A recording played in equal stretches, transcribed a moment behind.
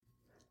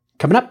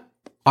Coming up,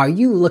 are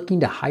you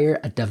looking to hire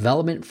a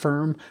development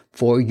firm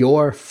for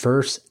your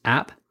first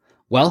app?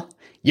 Well,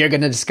 you're going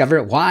to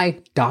discover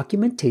why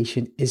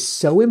documentation is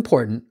so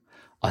important,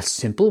 a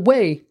simple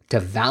way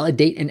to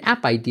validate an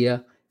app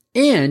idea,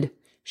 and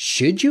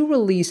should you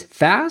release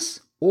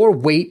fast or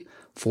wait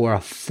for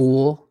a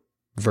full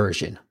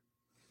version?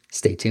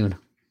 Stay tuned.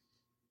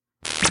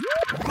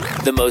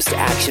 The most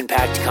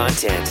action-packed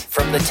content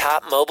from the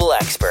top mobile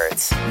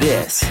experts.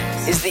 This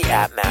is the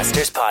App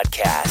Masters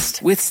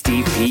Podcast with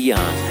Steve P.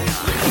 Young.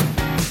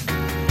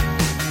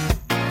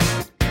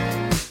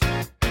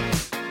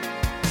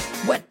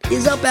 What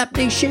is up, App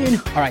Nation?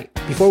 All right,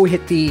 before we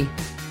hit the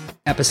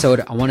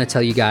episode, I want to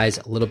tell you guys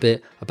a little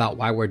bit about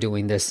why we're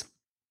doing this.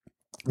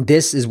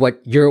 This is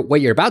what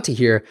you're about to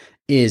hear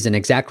is an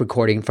exact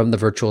recording from the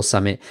virtual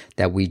summit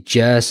that we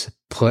just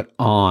put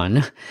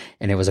on,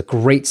 and it was a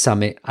great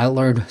summit. I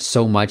learned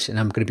so much, and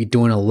I'm going to be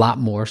doing a lot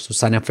more. So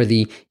sign up for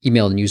the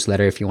email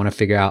newsletter if you want to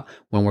figure out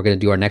when we're going to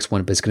do our next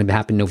one, but it's going to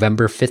happen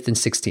November 5th and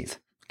 16th.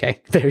 Okay,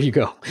 there you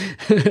go.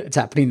 It's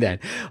happening then.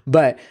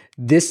 But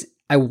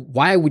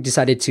why we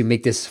decided to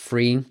make this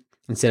free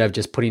instead of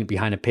just putting it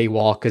behind a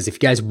paywall, because if you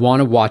guys want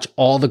to watch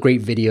all the great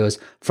videos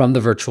from the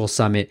virtual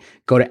summit,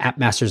 go to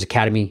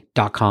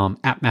appmastersacademy.com,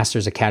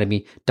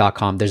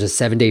 appmastersacademy.com. There's a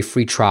 7-day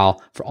free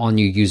trial for all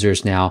new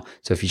users now.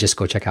 So if you just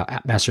go check out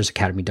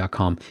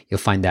appmastersacademy.com, you'll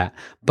find that.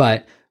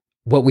 But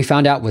what we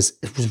found out was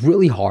it was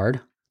really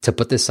hard to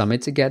put this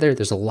summit together.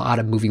 There's a lot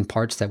of moving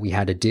parts that we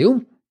had to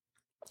do.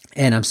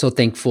 And I'm so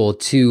thankful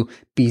to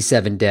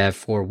B7 Dev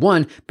for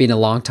one, being a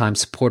longtime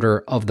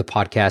supporter of the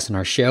podcast and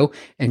our show,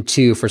 and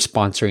two, for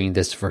sponsoring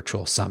this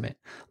virtual summit.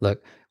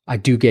 Look, I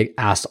do get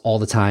asked all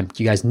the time,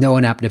 do you guys know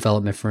an app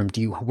development firm?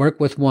 Do you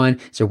work with one?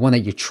 Is there one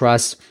that you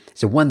trust?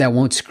 Is there one that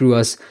won't screw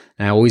us?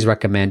 And I always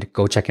recommend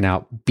go checking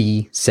out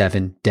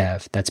B7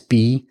 Dev. That's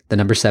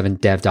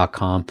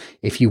B7dev.com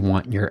if you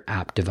want your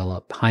app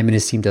developed. Hyman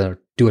has seemed to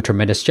do a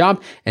tremendous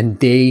job, and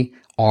they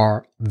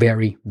are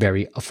very,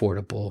 very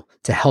affordable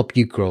to help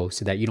you grow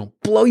so that you don't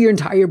blow your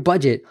entire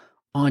budget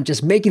on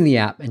just making the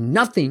app and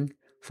nothing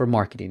for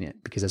marketing it.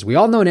 Because as we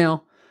all know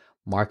now,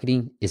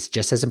 marketing is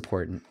just as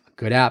important. A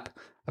good app,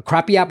 a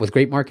crappy app with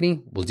great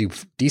marketing will do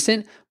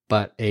decent,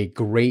 but a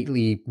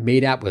greatly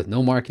made app with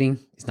no marketing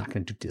is not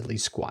going to do diddly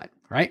squat,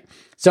 right?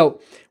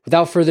 So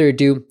without further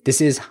ado, this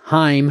is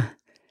Haim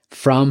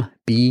from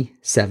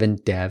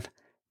b7dev.com.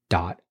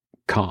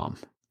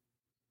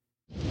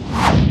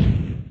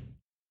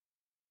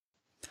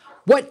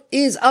 What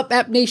is up,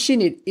 App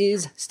Nation? It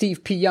is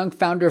Steve P. Young,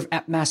 founder of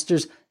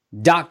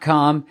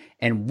appmasters.com,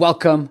 and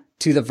welcome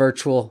to the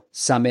virtual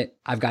summit.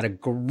 I've got a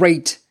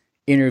great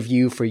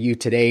interview for you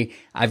today.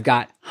 I've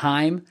got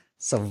Haim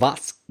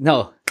Savatsky.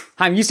 No,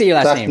 Haim, you say your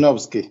last name.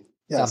 Sachnovsky.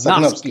 Yeah,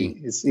 Sachnovsky.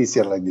 It's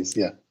easier like this,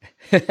 yeah.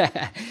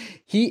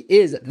 He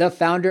is the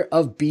founder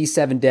of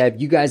B7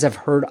 Dev. You guys have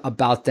heard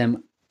about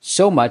them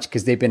so much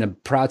because they've been a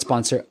proud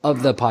sponsor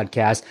of the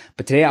podcast.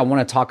 But today I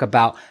want to talk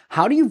about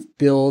how do you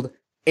build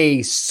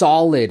a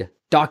solid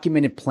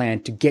documented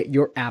plan to get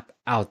your app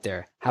out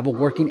there, have a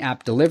working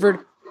app delivered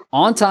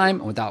on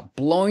time without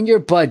blowing your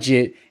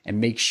budget,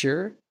 and make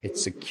sure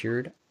it's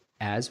secured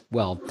as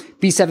well.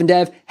 B7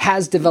 Dev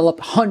has developed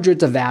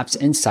hundreds of apps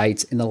and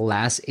sites in the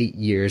last 8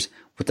 years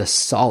with a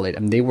solid,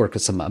 they work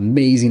with some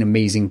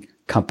amazing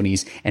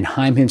companies, and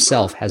Haim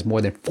himself has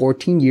more than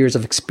 14 years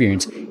of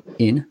experience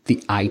in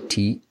the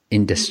IT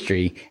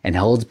industry and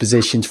holds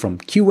positions from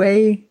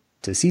QA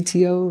to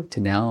CTO to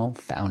now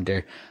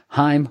founder.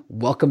 Haim,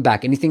 welcome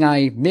back. Anything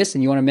I missed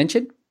and you want to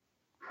mention?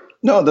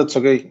 No, that's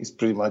okay. It's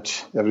pretty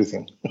much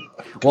everything.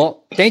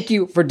 Well, thank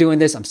you for doing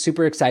this. I'm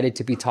super excited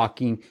to be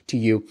talking to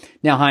you.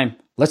 Now, Haim,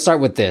 let's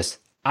start with this.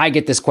 I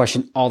get this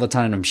question all the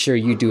time, and I'm sure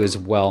you do as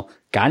well.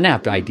 Got an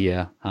app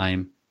idea,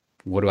 Haim.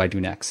 What do I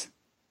do next?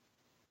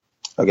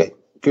 Okay.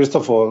 First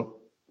of all,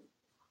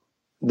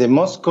 the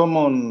most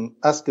common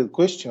asked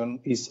question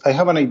is, I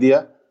have an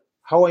idea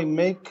how I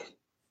make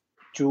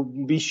to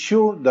be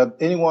sure that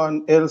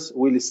anyone else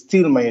will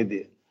steal my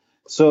idea.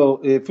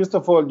 So first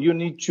of all, you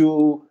need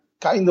to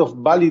kind of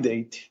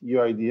validate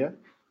your idea.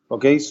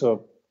 Okay,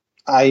 so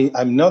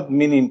I'm not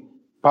meaning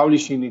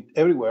publishing it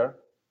everywhere,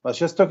 but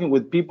just talking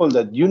with people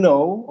that you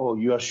know or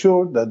you are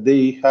sure that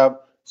they have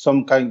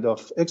some kind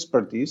of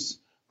expertise,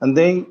 and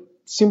they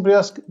simply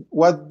ask,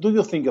 what do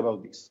you think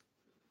about this?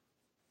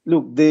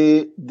 Look,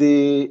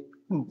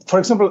 for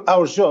example,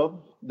 our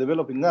job,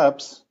 developing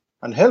apps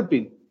and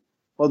helping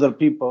other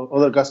people,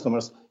 other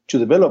customers to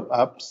develop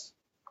apps.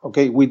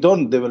 Okay, we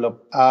don't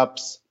develop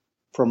apps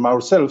from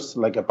ourselves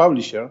like a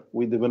publisher.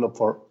 We develop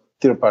for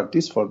third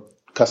parties, for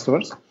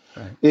customers.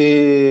 Right.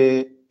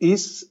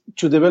 Is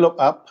to develop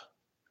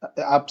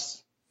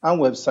apps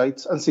and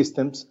websites and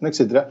systems, and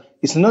etc.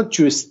 It's not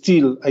to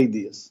steal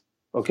ideas.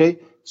 Okay,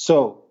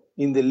 so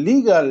in the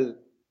legal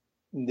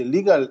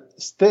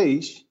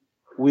stage,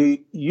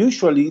 we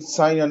usually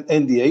sign an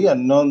NDA, a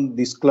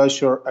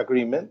non-disclosure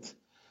agreement,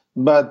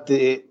 but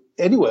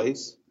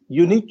anyways,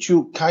 you need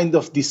to kind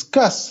of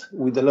discuss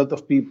with a lot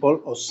of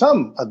people, or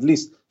at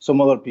least some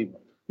other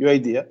people, your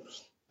idea,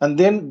 and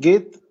then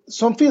get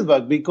some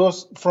feedback,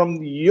 because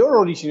from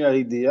your original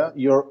idea,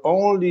 your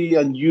only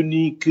and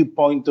unique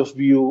point of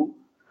view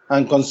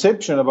and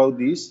conception about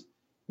this,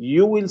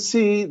 you will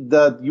see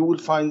that you will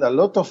find a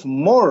lot of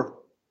more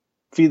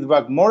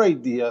feedback, more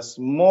ideas,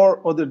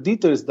 more other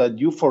details that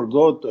you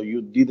forgot or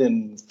you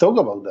didn't talk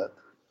about that.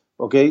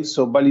 Okay,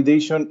 so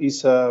validation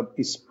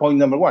is point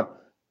number one.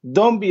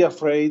 Don't be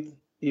afraid.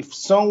 If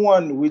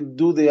someone will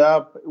do the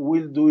app,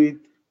 will do it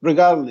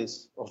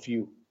regardless of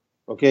you.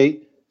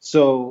 Okay,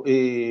 so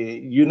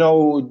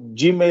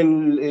Gmail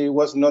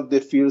was not the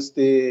first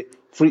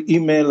free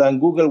email, and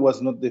Google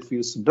was not the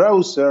first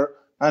browser,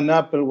 and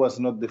Apple was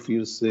not the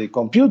first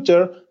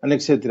computer, and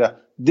etc.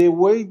 The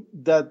way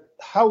that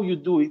how you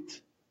do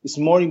it is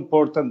more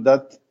important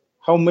than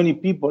how many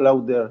people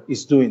out there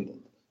is doing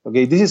it.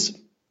 Okay, this is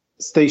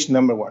stage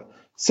number one.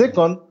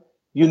 Second,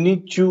 you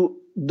need to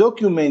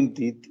document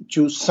it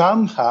to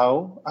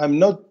somehow. I'm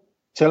not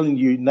telling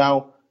you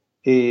now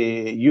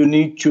you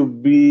need to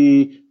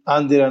be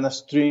under a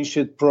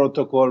stringent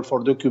protocol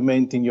for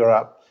documenting your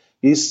app.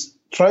 Is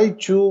try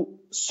to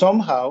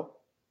somehow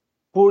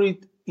put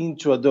it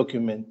into a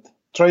document,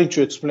 try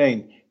to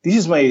explain, this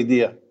is my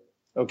idea,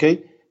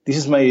 okay? This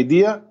is my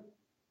idea.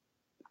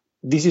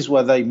 This is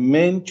what I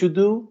meant to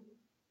do.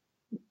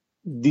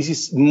 This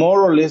is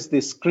more or less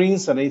the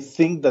screens that I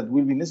think that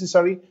will be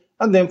necessary.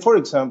 And then, for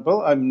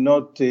example, I'm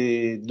not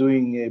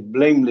doing a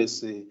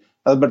blameless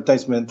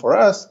advertisement for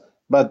us,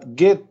 but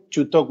get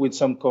to talk with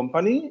some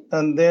company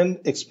and then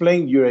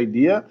explain your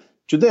idea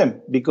to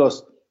them.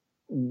 Because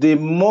the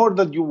more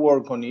that you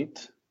work on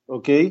it,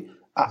 okay,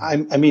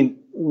 I mean,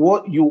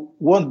 what you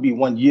won't be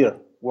 1 year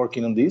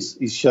working on this.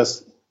 It's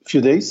just a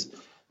few days.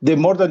 The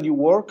more that you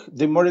work,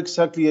 the more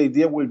exact the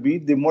idea will be,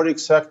 the more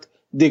exact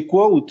the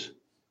quote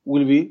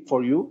will be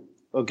for you,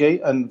 okay?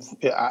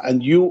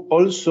 And you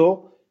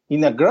also,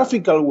 in a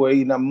graphical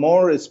way, in a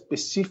more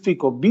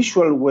specific or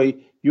visual way,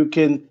 you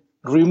can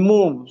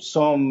remove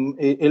some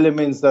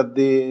elements that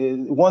they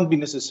won't be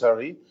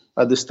necessary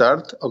at the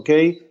start,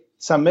 okay?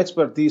 Some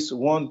expertise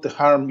won't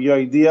harm your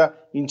idea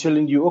in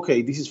telling you,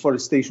 okay, this is for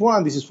stage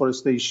 1, this is for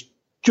stage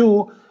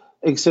 2,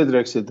 etc.,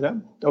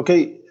 etc.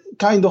 Okay,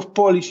 kind of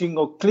polishing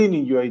or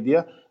cleaning your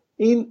idea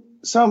in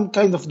some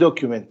kind of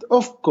document.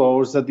 Of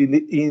course, that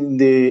in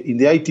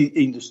the IT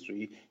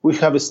industry we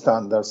have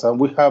standards and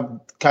we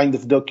have kind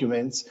of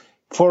documents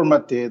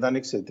formatted and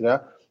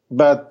etc.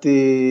 But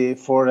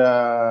for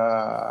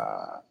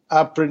a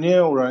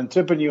entrepreneur or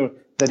entrepreneur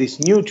that is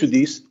new to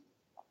this,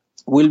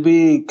 will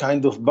be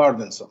kind of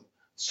burdensome.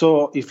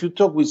 So if you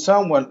talk with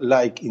someone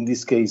like, in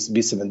this case,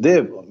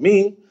 B7Dev or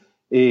me,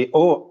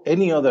 or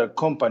any other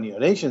company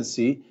or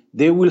agency,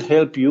 they will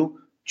help you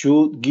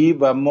to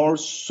give a more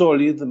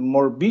solid,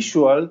 more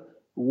visual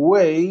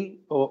way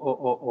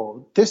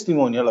or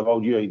testimonial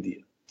about your idea.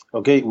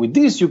 Okay, with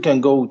this you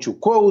can go to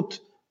quote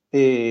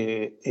at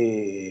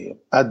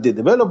the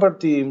developer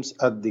teams,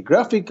 at the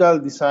graphical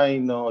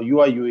design or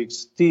UI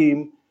UX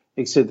team,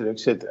 etc.,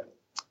 etc.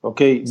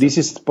 Okay, this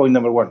is point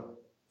number one.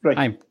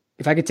 Right.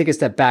 If I could take a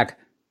step back,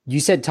 you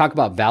said talk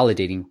about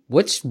validating.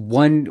 What's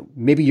one,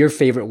 maybe your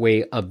favorite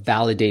way of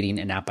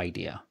validating an app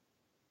idea?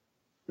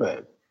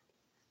 Right.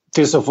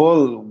 First of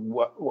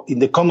all, in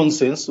the common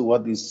sense,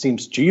 what it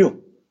seems to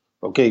you.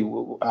 Okay,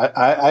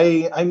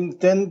 I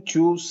tend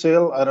to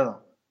sell, I don't know,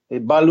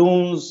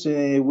 balloons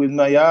with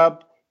my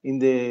app in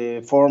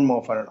the form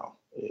of, I don't know,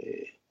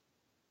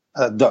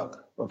 a dog.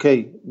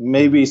 Okay,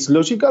 maybe it's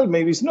logical,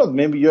 maybe it's not.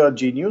 Maybe you're a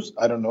genius.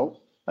 I don't know.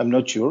 I'm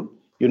not sure.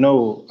 You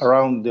know,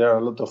 around there are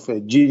a lot of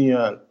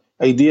genial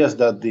ideas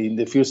that in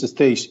the first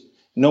stage,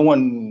 no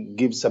one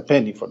gives a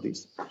penny for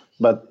this.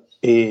 But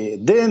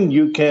then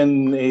you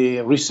can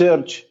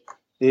research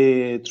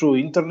through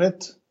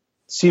internet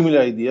similar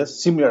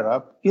ideas, similar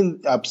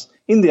apps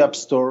in the App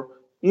Store,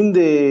 in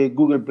the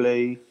Google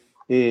Play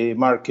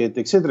market,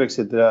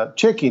 etc.,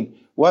 checking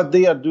what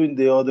they are doing.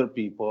 The other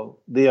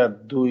people, they are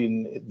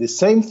doing the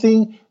same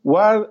thing.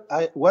 What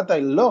I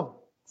love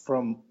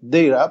from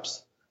their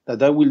apps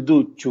that I will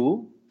do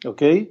too.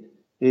 Okay,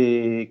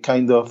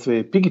 kind of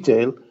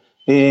pigtail.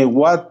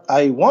 What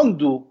I won't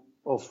do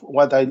of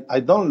what I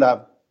don't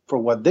love for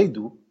what they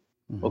do.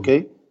 Mm-hmm.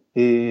 Okay,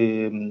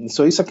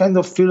 so it's a kind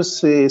of first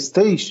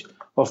stage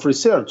of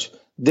research.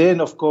 Then,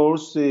 of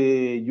course,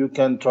 you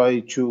can try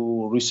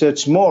to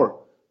research more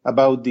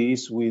about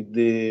this with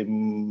the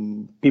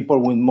people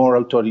with more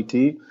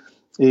authority.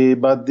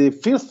 But the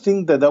first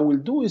thing that I will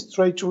do is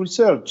try to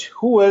research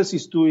who else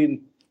is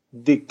doing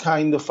the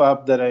kind of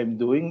app that I'm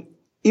doing.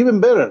 Even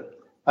better,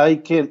 I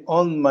can,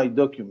 on my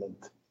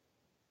document,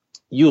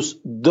 use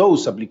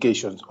those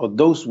applications or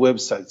those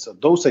websites or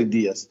those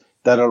ideas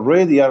that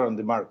already are on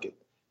the market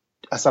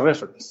as a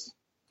reference.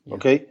 Yeah.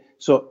 Okay,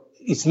 so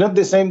it's not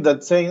the same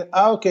that saying,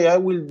 okay, I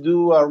will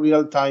do a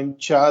real-time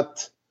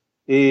chat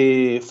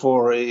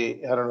for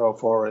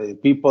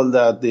people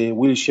that they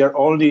will share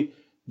only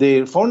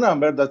their phone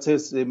number that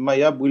says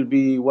my app will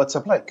be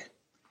WhatsApp-like.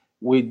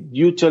 With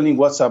you telling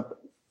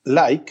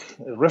WhatsApp-like,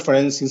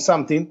 referencing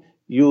something,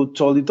 you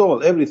told it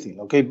all,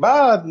 everything, okay?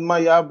 But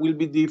my app will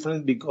be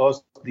different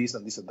because this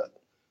and this and that.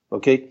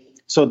 Okay,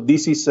 so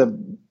this is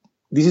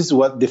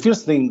what the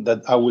first thing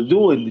that I will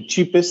do, and the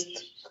cheapest.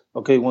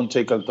 Okay, won't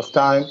take a lot of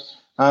time,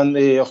 and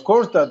of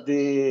course that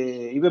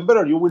even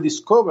better, you will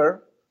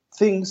discover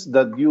things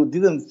that you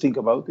didn't think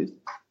about it,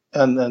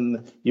 and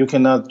then you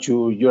can add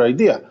to your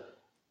idea.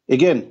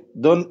 Again,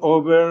 don't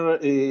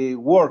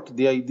work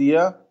the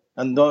idea,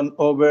 and don't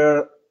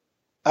over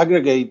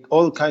aggregate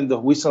all kinds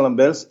of whistle and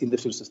bells in the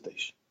first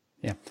stage.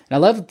 Yeah. And I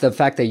love the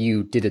fact that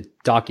you did a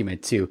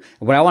document too.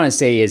 And what I want to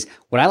say is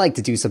what I like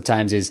to do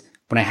sometimes is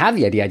when I have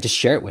the idea, I just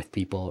share it with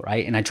people,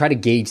 right? And I try to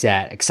gauge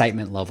that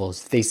excitement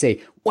levels. If they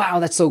say, wow,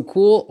 that's so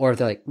cool. Or if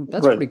they're like,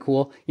 that's Right. pretty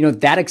cool. You know,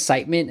 that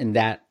excitement and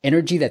that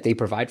energy that they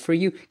provide for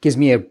you gives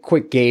me a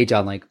quick gauge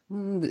on like,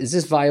 is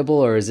this viable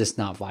or is this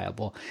not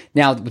viable?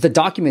 Now, with the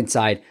document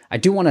side, I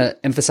do want to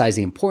emphasize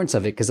the importance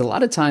of it because a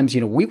lot of times,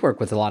 you know, we work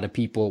with a lot of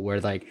people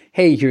where like,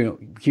 hey,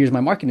 here's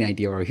my marketing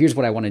idea or here's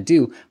what I want to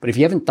do. But if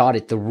you haven't thought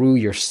it through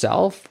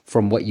yourself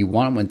from what you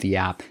want with the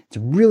app, it's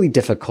really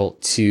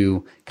difficult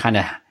to kind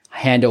of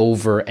hand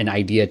over an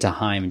idea to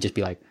Chaim and just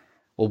be like,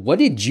 well, what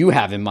did you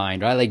have in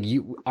mind, right? Like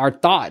our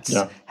thoughts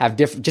have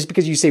different, just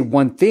because you say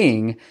one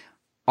thing,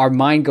 our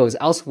mind goes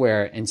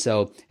elsewhere. And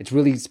so it's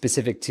really it's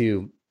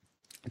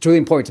really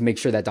important to make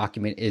sure that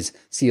document is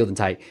sealed and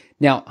tight.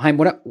 Now, Chaim,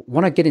 what I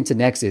want to get into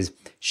next is,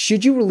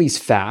 should you release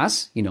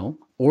fast, you know,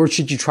 or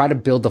should you try to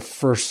build the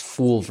first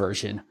full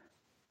version?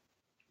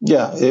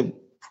 Yeah.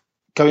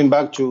 Coming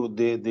back to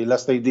the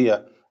last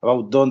idea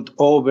about don't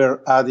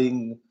over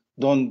adding,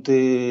 don't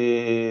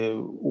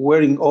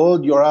wearing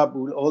all your app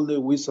with all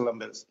the whistle and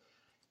bells.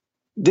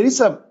 There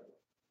is a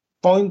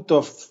point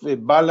of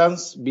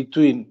balance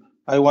between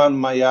I want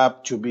my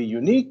app to be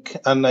unique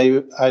and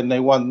I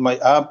want my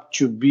app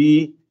to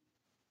be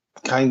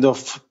kind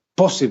of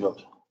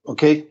possible,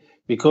 okay?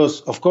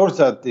 Because of course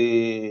that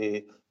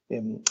the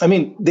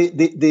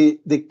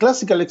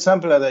classical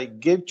example that I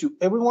gave to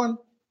everyone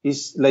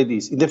is like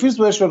this. In the first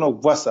version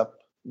of WhatsApp,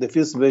 the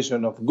first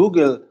version of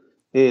Google,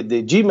 the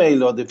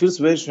Gmail, or the first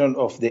version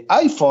of the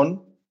iPhone,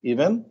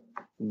 even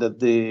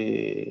that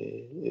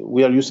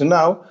we are using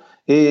now,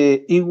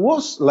 it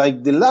was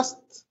like the last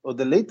or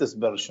the latest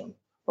version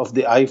of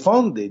the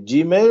iPhone, the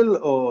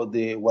Gmail, or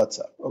the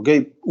WhatsApp.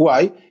 Okay,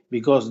 why?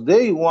 Because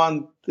they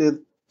wanted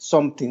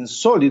something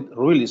solid,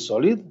 really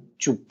solid,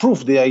 to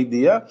prove the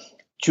idea,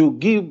 to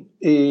give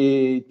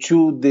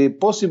to the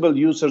possible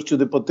users, to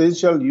the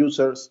potential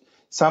users,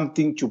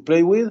 something to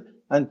play with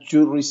and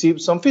to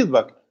receive some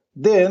feedback.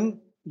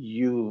 Then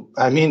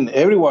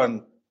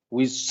everyone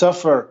will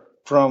suffer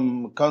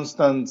from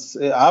constant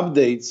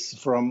updates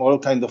from all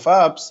kinds of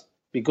apps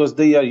because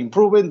they are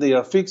improving, they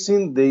are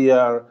fixing, they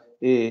are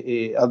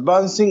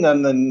advancing,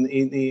 and then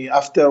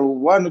after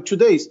 1 or 2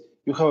 days,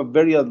 you have a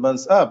very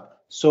advanced app.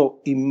 So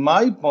in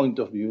my point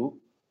of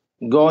view,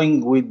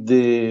 going with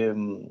the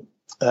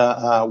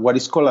what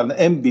is called an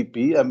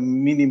MVP, a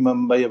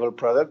minimum viable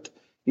product,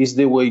 is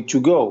the way to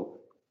go.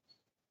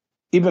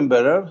 Even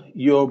better,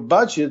 your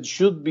budget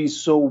should be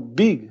so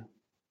big,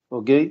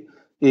 okay,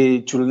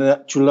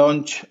 to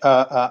launch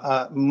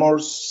a more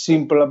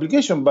simple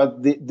application.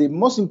 But the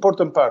most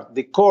important part,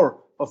 the core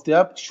of the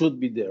app, should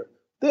be there.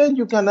 Then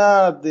you can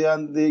add,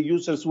 and the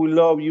users will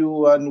love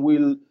you and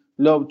will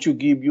love to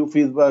give you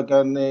feedback,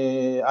 and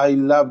I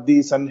love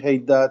this and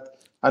hate that,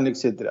 and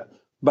etc.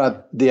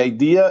 But the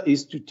idea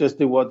is to test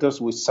the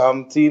waters with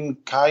something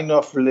kind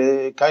of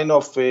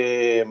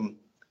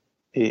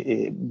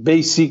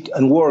basic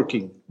and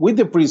working with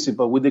the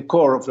principle, with the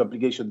core of the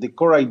application, the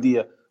core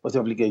idea of the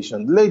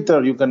application.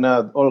 Later, you can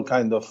add all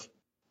kind of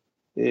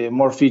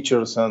more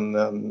features and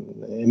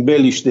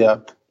embellish the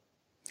app.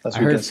 I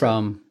heard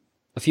from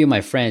a few of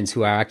my friends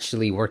who are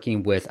actually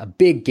working with a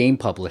big game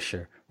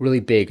publisher,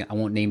 really big. I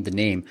won't name the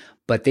name,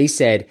 but they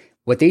said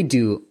what they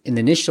do in the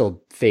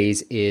initial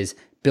phase is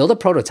build a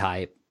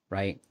prototype,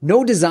 right?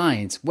 No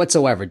designs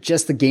whatsoever,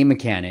 just the game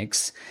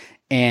mechanics,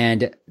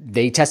 and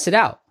they test it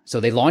out. So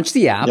they launch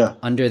the app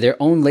under their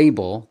own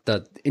label,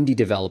 the indie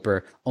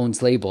developer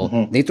owns label.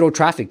 Mm-hmm. They throw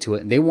traffic to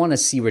it and they want to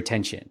see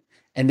retention.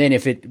 And then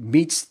if it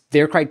meets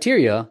their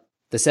criteria,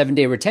 the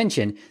 7-day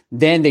retention,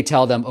 then they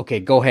tell them, okay,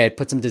 go ahead,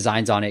 put some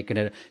designs on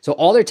it. So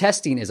all they're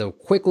testing is a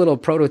quick little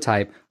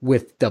prototype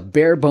with the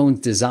bare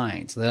bones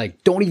designs. They're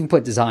like, don't even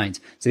put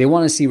designs. So they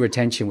want to see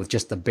retention with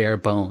just the bare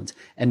bones.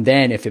 And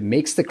then if it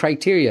makes the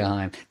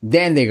criteria,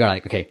 then they go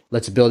like, okay,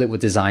 let's build it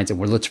with designs and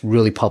let's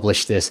really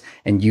publish this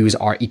and use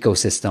our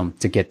ecosystem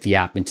to get the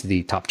app into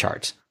the top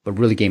charts. But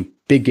really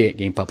big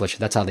game publisher,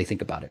 that's how they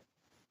think about it.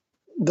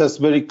 That's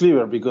very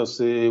clever, because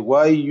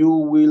why you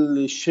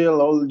will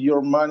shell all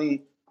your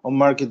money on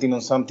marketing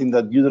on something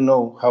that you don't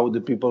know how the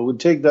people will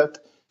take that.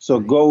 So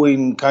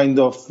going kind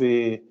of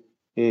a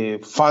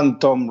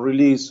phantom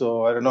release,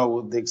 or I don't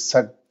know the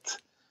exact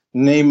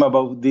name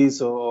about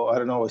this, or I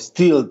don't know,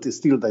 stealth,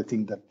 I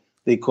think that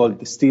they call it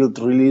the stealth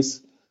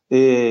release.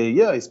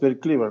 It's very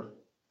clever.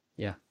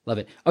 Yeah, love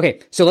it.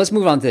 Okay, so let's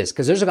move on to this,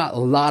 because there's got a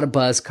lot of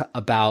buzz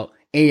about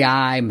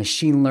AI,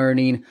 machine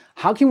learning.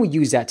 How can we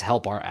use that to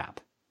help our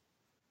app?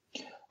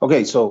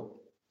 Okay, so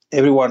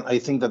I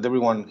think that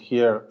everyone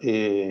here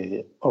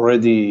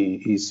already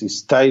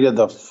is tired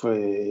of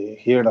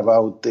hearing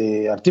about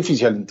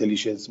artificial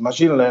intelligence,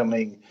 machine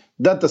learning,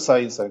 data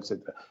science,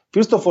 etc.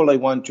 First of all, I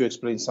want to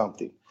explain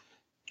something.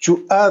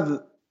 To add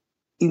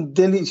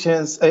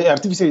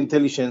artificial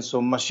intelligence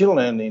or machine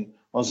learning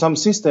on some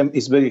system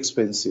is very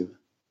expensive.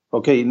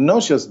 Okay,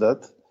 not just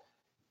that.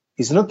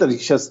 It's not that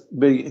it's just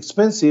very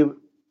expensive,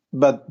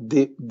 but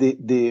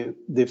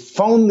the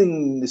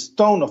founding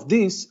stone of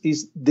this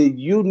is that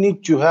you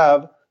need to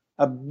have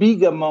a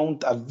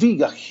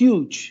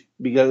huge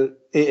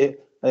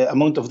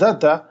amount of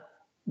data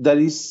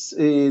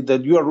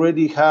that you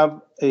already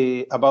have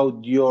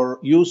about your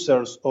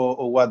users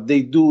or what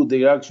they do,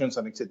 their actions,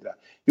 and etc.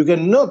 You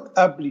cannot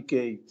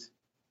applicate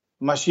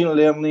machine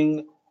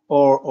learning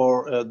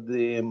or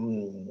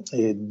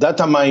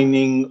data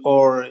mining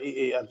or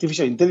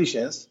artificial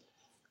intelligence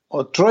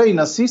or train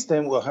a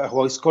system,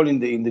 what is called in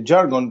the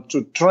jargon,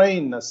 to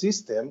train a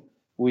system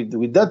with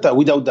data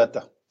without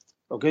data.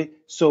 Okay,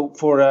 so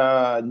for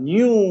a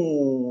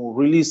new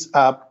release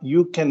app,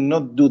 you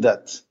cannot do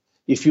that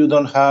if you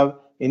don't have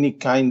any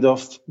kind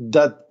of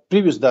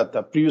previous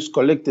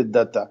collected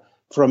data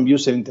from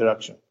user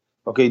interaction.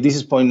 Okay, this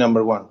is point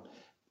number one.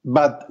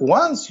 But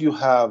once you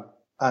have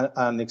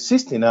an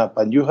existing app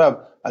and you have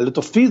a lot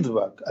of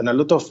feedback and a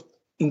lot of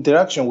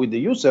interaction with the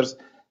users,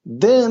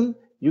 then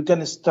you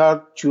can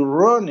start to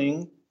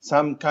running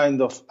some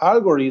kind of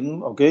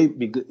algorithm, okay,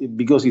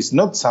 because it's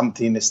not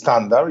something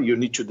standard. You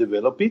need to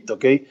develop it,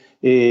 okay.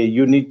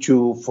 You need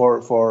to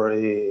for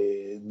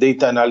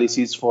data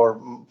analysis,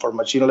 for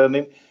machine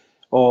learning,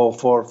 or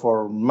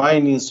for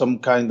mining some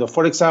kind of.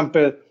 For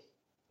example,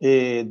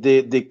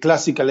 the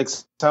classical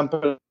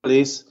example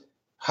is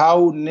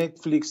how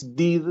Netflix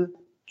did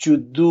to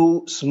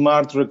do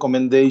smart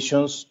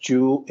recommendations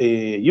to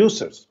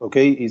users.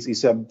 Okay,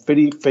 it's a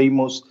very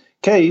famous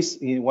case,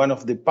 in one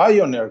of the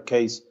pioneer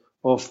case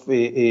of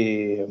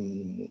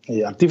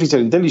artificial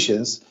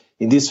intelligence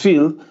in this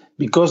field,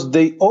 because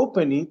they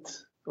opened it,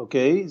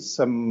 okay, 6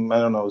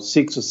 or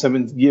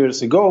 7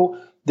 years ago,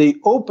 they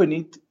opened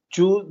it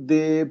to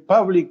the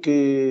public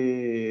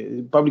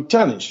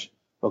challenge.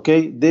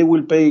 Okay, they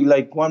will pay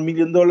like $1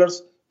 million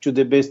to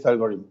the best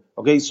algorithm.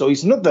 Okay, so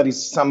it's not that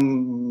it's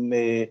some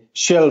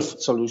shelf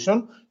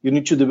solution. You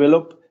need to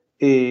develop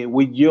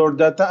with your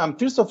data, and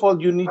first of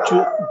all, you need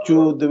to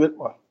develop.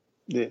 Well,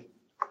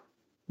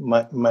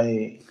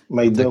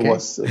 my dog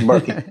was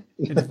barking.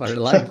 It's part of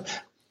life.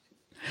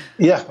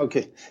 Yeah.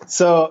 Okay.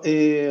 So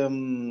I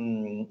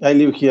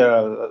live here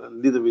a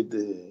little bit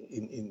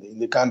in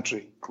the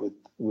country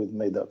with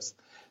my dogs.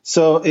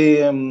 So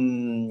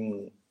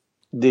the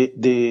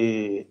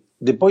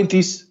point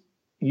is,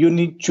 you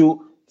need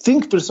to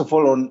think first of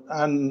all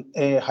on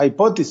a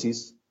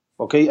hypothesis,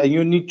 okay, and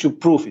you need to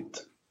prove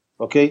it,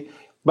 okay.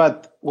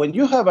 But when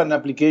you have an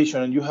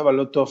application and you have a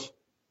lot of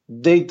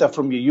data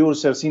from your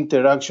users,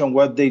 interaction,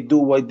 what they do,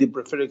 what they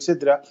prefer,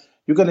 etc.,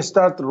 you can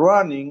start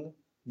running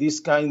this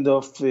kind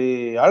of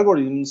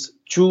algorithms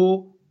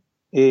to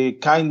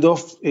kind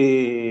of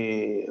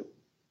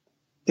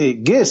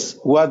guess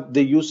what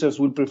the users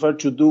will prefer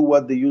to do,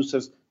 what the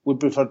users will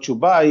prefer to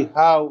buy,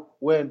 how,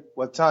 when,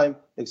 what time,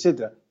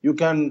 etc. You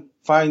can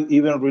find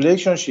even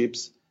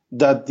relationships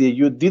that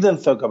you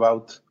didn't talk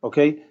about,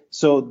 okay?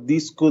 So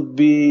this could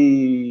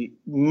be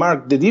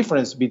mark the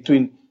difference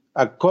between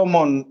a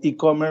common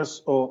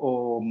e-commerce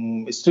or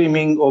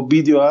streaming or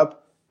video app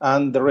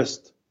and the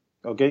rest,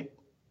 okay?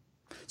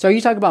 So are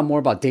you talking about more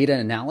about data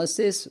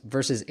analysis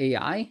versus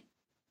AI?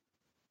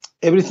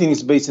 Everything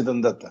is based on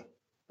data,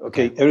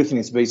 okay? Everything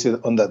is based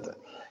on data.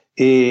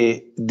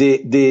 The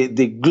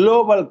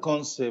global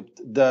concept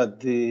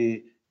that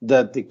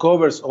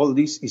covers all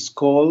this is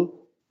called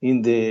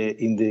in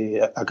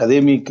the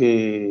academic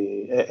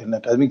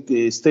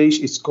stage,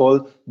 it's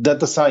called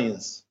data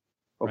science.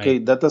 Okay,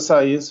 right. Data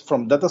science.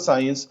 From data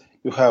science,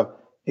 you have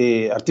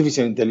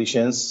artificial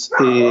intelligence,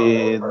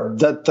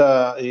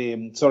 artificial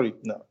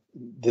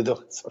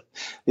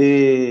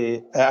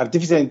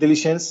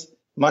intelligence,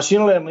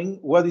 machine learning.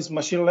 What is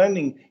machine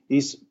learning?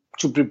 Is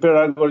to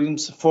prepare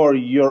algorithms for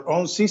your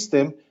own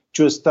system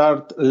to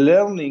start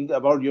learning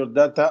about your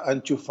data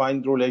and to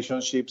find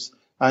relationships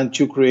and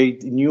to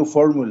create new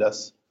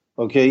formulas.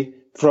 Okay,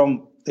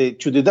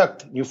 to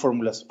deduct new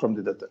formulas from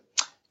the data.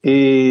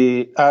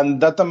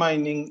 And data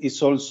mining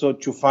is also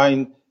to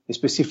find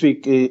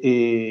specific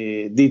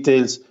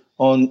details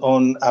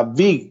on a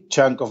big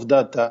chunk of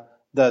data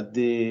that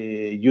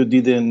you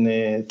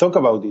didn't talk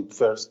about it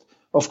first.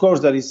 Of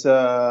course, that is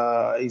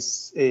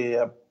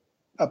a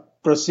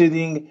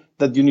proceeding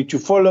that you need to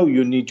follow.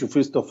 You need to,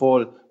 first of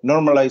all,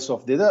 normalize all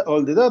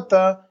the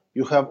data.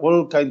 You have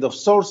all kinds of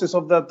sources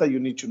of data. You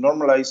need to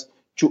normalize,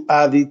 to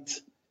add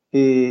it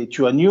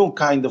to a new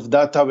kind of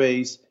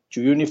database,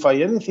 to unify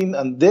anything,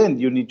 and then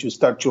you need to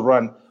start to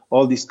run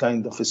all these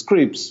kind of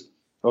scripts,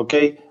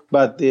 okay?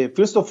 But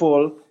first of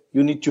all,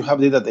 you need to have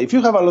the data. If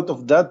you have a lot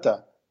of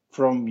data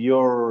from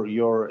your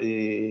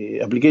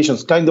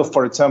applications, kind of,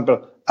 for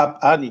example,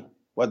 App Annie,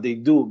 what they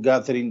do,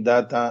 gathering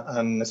data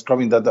and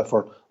scrubbing data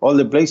for all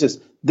the places,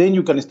 then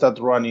you can start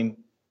running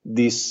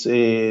this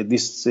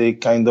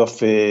kind of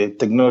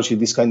technology,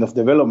 this kind of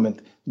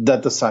development,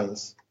 data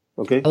science.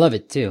 Okay. I love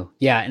it too.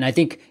 Yeah. And I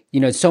think,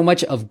 so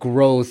much of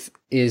growth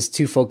is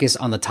too focused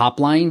on the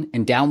top line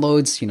and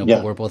downloads,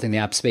 but we're both in the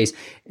app space,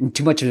 and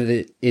too much of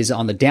it is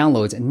on the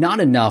downloads and not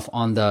enough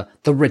on the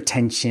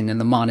retention and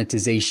the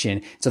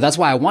monetization. So that's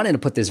why I wanted to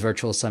put this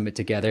virtual summit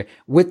together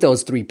with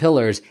those 3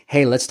 pillars.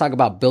 Hey, let's talk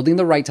about building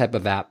the right type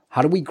of app.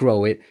 How do we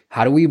grow it?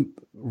 How do we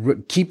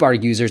keep our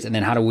users? And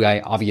then how do we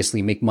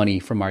obviously make money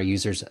from our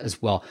users as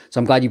well?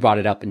 So I'm glad you brought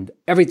it up, and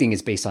everything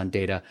is based on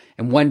data.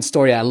 And one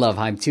story I love,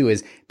 Haim, too,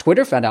 is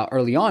Twitter found out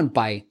early on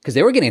because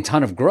they were getting a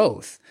ton of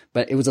growth,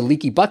 but it was a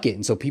leaky bucket.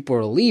 And so people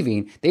were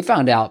leaving. They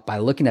found out by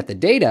looking at the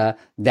data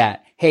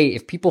that, hey,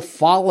 if people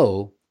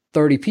follow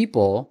 30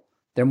 people,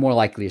 they're more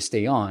likely to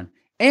stay on.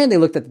 And they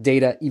looked at the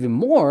data even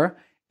more.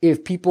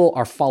 If people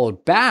are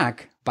followed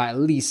back by at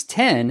least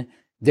 10,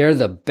 they're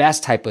the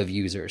best type of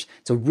users.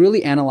 So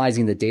really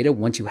analyzing the data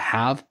once you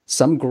have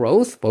some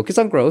growth, focus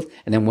on growth.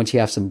 And then once you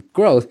have some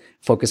growth,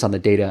 focus on the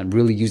data and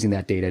really using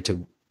that data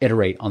to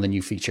iterate on the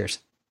new features.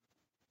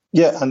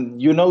 Yeah, and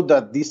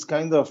that this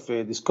kind of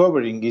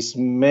discovering is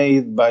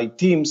made by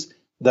teams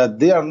that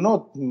they are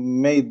not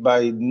made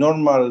by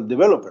normal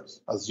developers,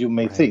 as you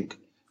may think.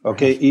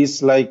 Okay,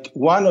 it's like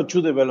 1 or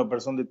 2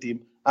 developers on the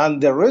team,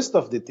 and the rest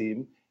of the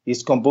team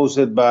is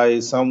composed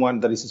by someone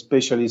that is a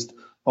specialist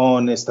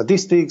on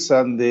statistics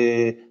and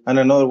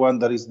another one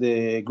that is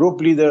the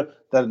group leader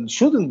that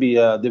shouldn't be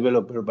a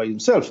developer by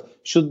himself.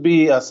 Should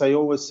be, as I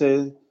always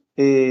say,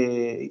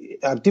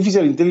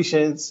 artificial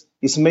intelligence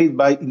is made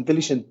by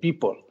intelligent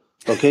people.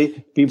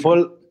 Okay,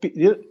 people,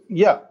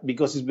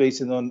 because it's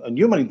based on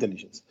human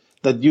intelligence.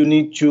 That you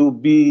need to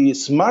be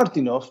smart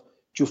enough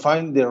to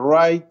find the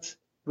right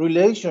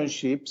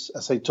relationships,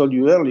 as I told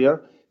you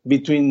earlier,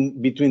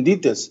 between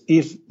details.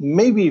 If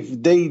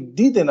they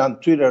didn't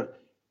on Twitter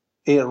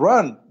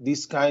run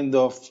this kind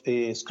of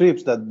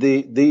scripts that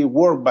they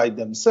work by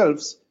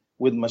themselves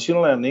with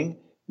machine learning,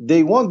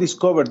 they won't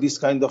discover this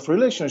kind of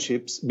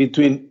relationships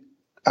between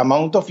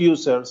amount of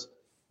users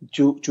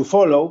to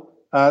follow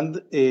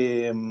and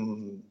the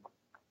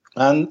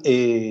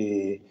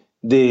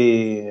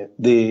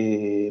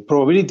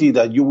probability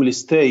that you will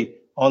stay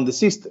on the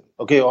system,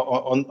 okay,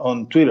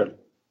 on Twitter,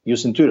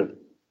 using Twitter.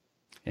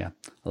 Yeah,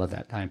 I love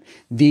that time.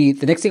 The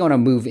next thing I want to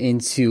move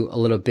into a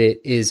little bit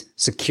is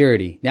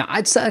security. Now,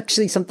 it's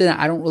actually something that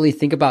I don't really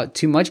think about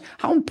too much.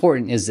 How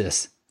important is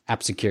this,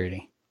 app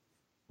security?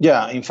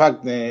 Yeah, in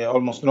fact,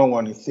 almost no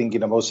one is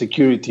thinking about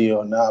security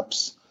on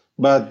apps.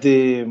 But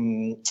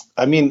we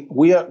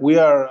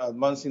are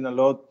advancing a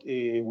lot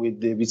with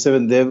the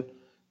V7 Dev,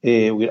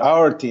 with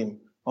our team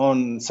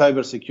on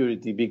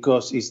cybersecurity,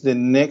 because it's the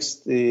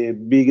next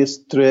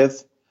biggest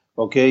threat.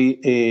 Okay,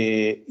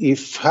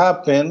 if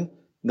happen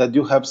that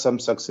you have some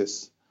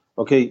success.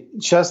 Okay,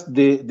 just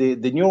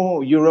the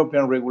new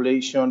European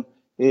regulation,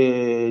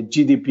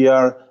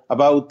 GDPR,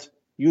 about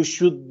you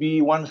should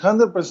be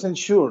 100%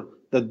 sure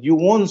that you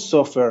won't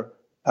suffer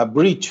a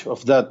breach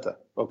of data.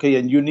 Okay,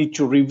 and you need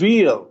to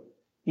reveal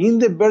in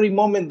the very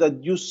moment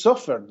that you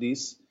suffer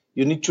this,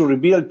 you need to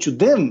reveal to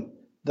them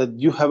that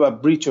you have a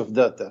breach of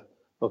data.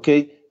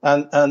 Okay,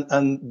 and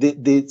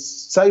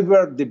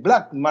the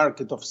black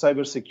market of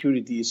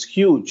cybersecurity is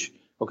huge.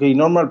 Okay,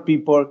 normal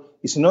people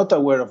is not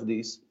aware of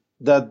this,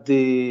 that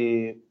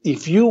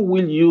if you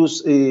will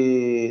use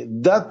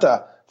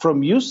data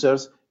from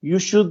users, you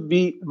should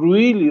be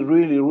really,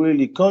 really,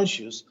 really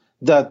conscious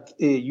that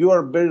you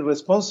are very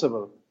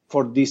responsible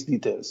for these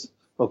details.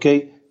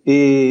 Okay,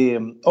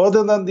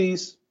 other than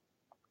this,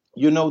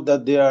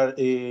 that there are,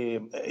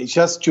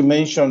 just to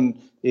mention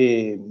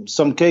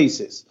some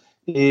cases,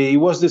 it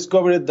was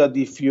discovered that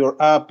if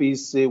your app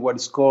is what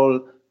is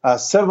called a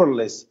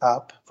serverless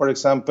app, for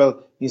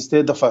example,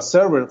 instead of a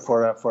server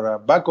for a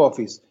back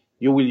office,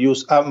 you will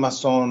use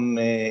Amazon,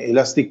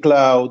 Elastic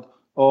Cloud,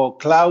 or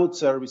cloud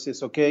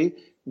services, okay?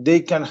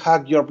 They can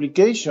hack your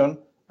application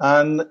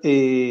and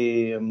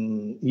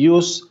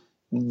use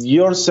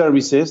your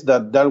services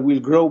that will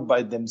grow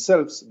by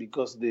themselves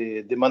because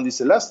the demand is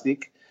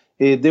elastic.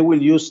 They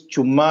will use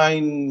to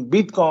mine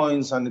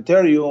Bitcoins and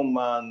Ethereum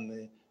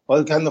and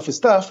all kind of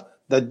stuff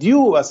that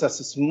you, as a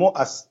small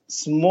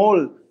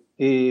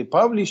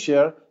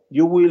publisher,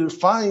 you will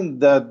find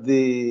that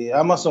the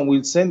Amazon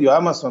will send you,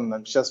 Amazon,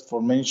 and just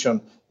for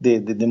mention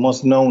the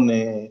most known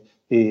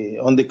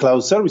on the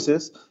cloud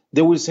services,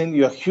 they will send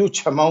you a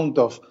huge amount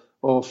of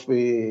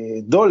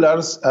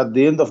dollars at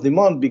the end of the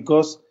month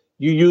because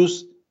you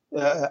use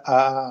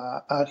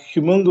a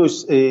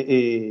humongous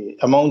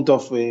amount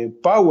of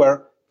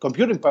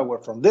computing power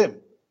from them,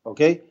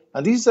 okay?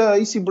 And this is an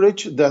easy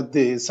breach that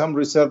some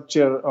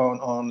researcher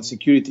on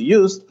security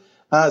used.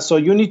 So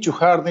you need to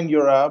harden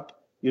your app.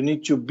 You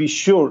need to be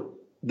sure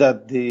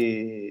that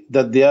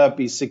the app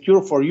is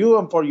secure for you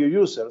and for your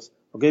users,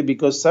 okay?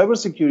 Because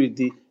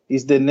cybersecurity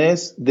is the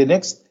next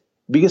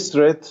biggest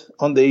threat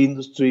on the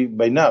industry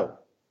by now.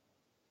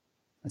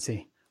 Let's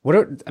see.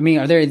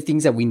 Are there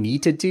things that we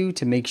need to do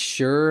to make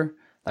sure?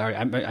 Or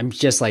I'm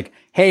just like,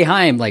 hey,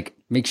 Haim, like,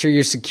 make sure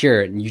you're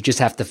secure, and you just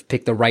have to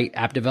pick the right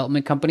app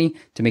development company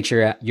to make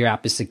sure your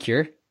app is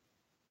secure.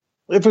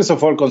 First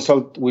of all,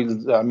 consult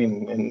with,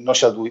 and not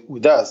just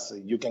with us.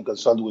 You can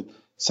consult with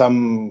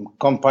some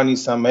company,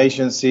 some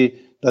agency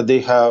that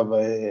they have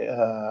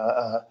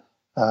a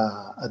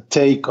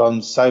take on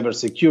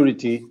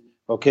cybersecurity,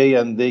 okay?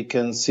 And they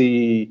can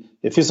see,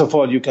 first of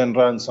all, you can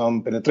run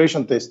some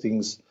penetration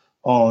testings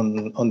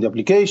on the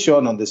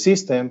application, on the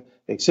system,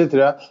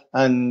 etc.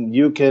 And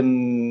you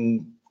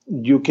can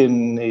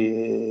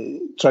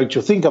try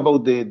to think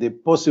about the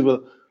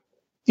possible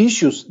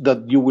issues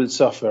that you will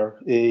suffer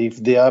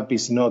if the app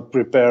is not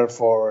prepared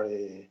for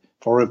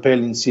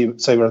repelling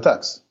cyber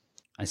attacks.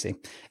 I see.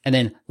 And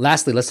then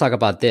lastly, let's talk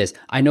about this.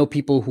 I know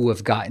people who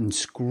have gotten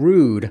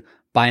screwed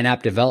by an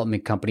app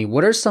development company.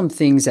 What are some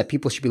things that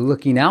people should be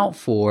looking out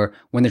for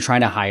when they're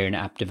trying to hire an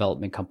app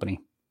development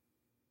company?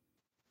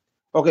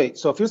 Okay,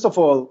 so first of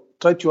all,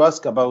 try to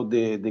ask about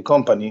the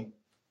company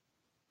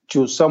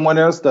to someone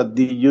else that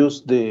they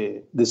use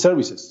the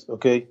services.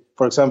 Okay,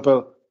 for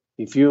example,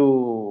 if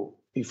you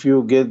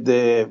get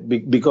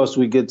because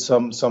we get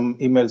some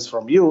emails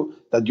from you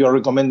that you are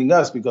recommending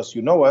us because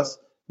you know us,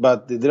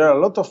 but there are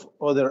a lot of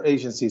other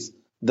agencies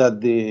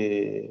that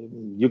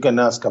you can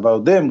ask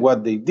about them,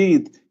 what they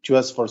did, to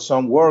ask for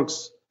some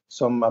works,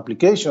 some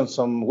applications,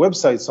 some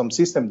websites, some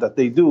system that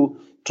they do,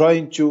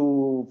 trying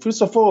to,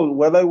 first of all,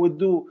 what I would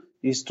do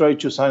is try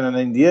to sign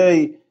an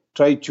NDA,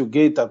 try to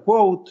get a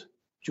quote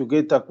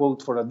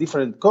for a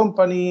different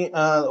company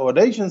or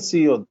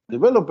agency or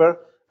developer,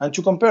 and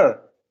to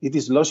compare. It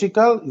is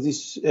logical. It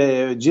is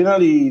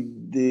generally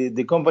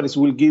the companies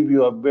will give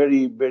you a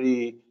very,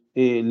 very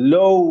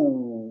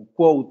low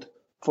quote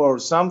for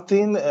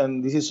something,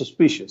 and this is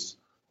suspicious.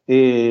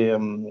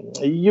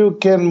 You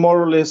can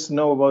more or less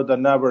know about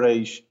an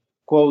average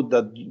quote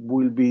that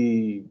will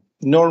be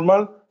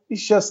normal.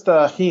 It's just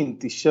a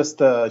hint. It's just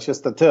a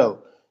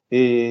tell.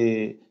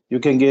 You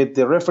can get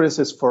the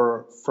references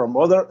from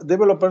other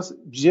developers.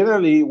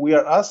 Generally, we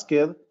are asked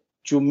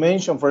to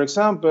mention, for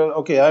example,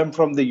 okay, I'm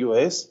from the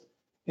US.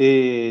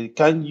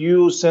 Can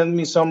you send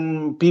me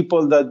some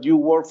people that you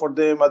work for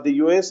them at the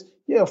US?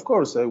 Yeah, of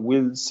course. I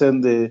will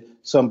send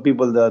some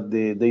people that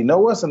they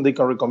know us and they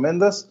can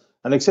recommend us,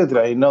 and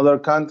etc. In other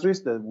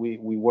countries that we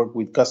work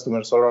with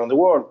customers all around the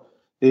world.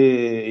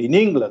 In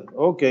England,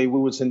 okay, we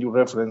will send you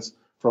reference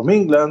from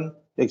England,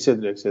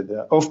 etc.,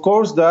 etc. Of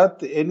course,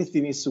 that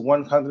anything is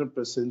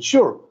 100%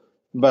 sure,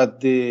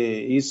 but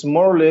it's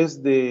more or less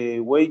the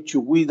way to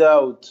weed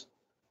out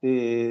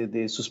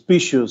the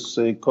suspicious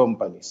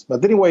companies.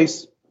 But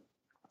anyways,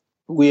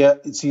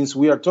 since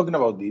we are talking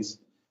about this,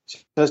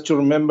 just to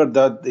remember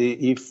that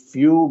if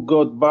you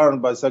got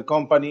burned by some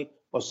company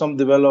or some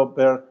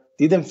developer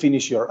didn't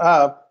finish your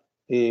app,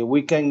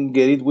 we can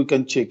get it, we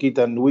can check it,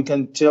 and we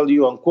can tell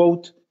you,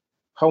 unquote,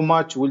 how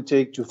much will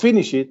take to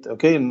finish it,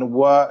 okay, and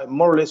more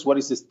or less what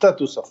is the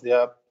status of the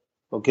app,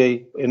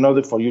 okay, in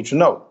order for you to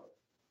know.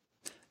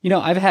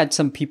 I've had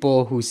some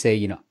people who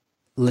say,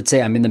 let's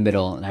say I'm in the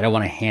middle and I don't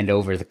want to hand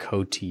over the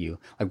code to you.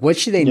 Like, what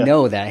should they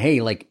know that,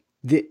 hey, like,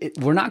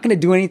 we're not going to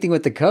do anything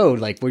with the code.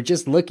 Like, we're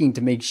just looking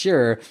to make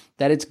sure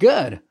that it's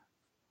good.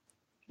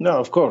 No,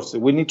 of course.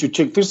 We need to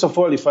check. First of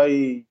all,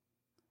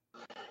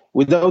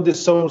 without the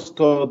source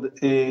code,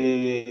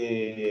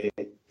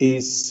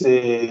 it's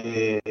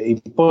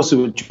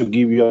impossible to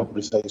give you a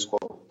precise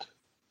quote.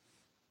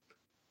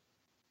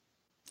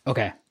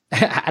 Okay.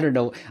 I don't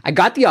know. I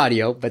got the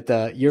audio,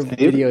 but your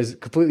video is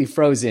completely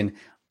frozen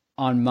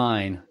on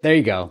mine. There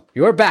you go.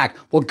 You're back.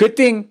 Well, good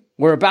thing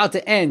we're about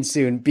to end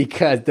soon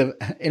because the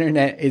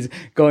internet is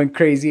going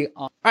crazy.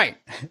 All right.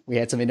 We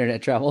had some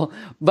internet trouble,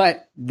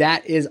 but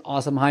that is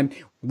awesome, Haim.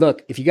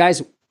 Look, if you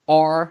guys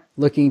are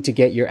looking to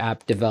get your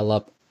app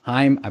developed,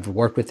 Haim, I've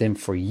worked with him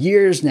for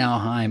years now,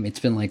 Haim.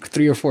 It's been like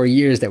 3 or 4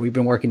 years that we've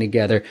been working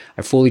together.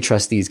 I fully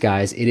trust these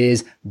guys. It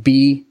is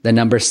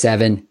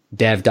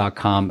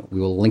b7dev.com. We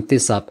will link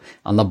this up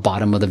on the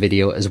bottom of the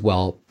video as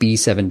well,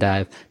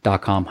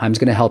 b7dev.com. Haim's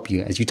going to help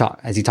you as he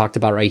talked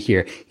about right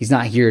here. He's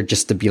not here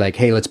just to be like,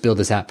 hey, let's build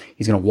this app.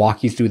 He's going to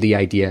walk you through the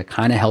idea,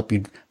 kind of help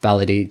you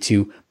validate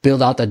to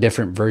build out the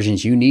different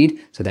versions you need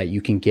so that you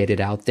can get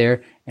it out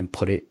there and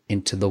put it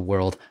into the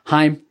world.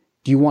 Haim,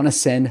 do you want to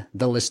send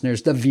the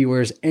listeners, the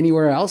viewers,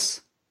 anywhere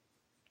else?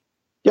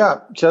 Yeah,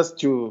 just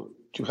to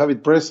have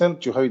it present,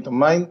 to have it in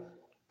mind.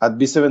 At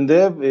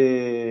B7Dev,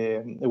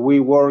 we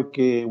work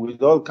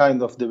with all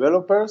kinds of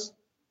developers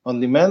on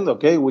demand.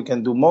 Okay, we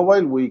can do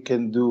mobile, we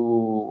can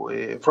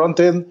do front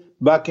end,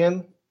 back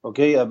end.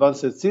 Okay,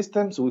 advanced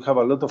systems. We have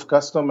a lot of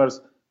customers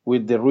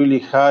with the really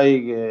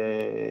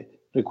high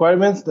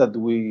requirements that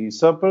we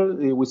supply.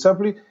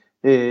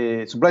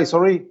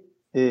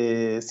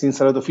 Since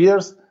a lot of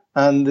years.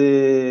 And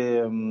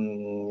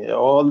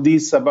all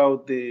this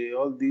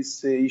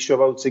issue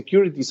about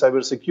security,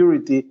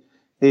 cybersecurity,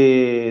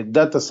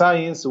 data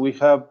science, we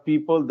have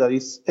people that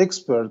is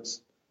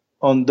experts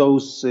on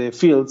those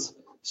fields.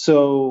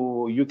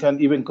 So you can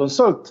even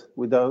consult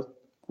with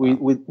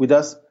with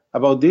us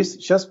about this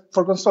just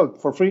for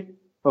consult for free.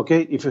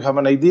 Okay, if you have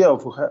an idea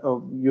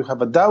or you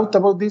have a doubt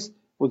about this,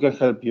 we can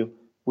help you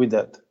with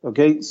that.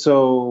 Okay,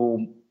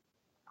 so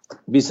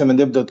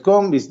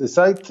b7dev.com is the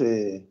site.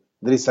 There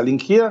is a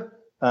link here.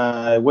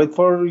 Wait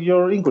for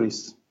your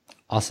inquiries.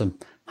 Awesome.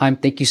 Chaim,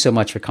 thank you so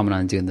much for coming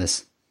on and doing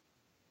this.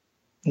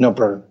 No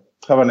problem.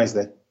 Have a nice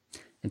day.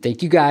 And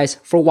thank you guys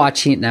for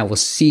watching, and I will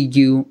see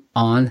you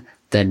on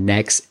the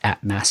next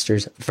App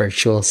Masters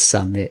Virtual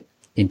Summit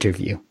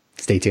interview.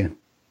 Stay tuned.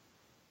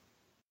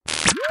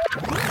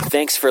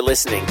 Thanks for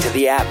listening to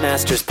the App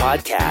Masters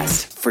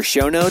podcast. For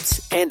show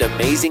notes and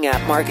amazing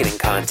app marketing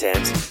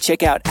content,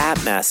 check out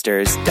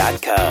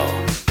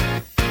appmasters.co.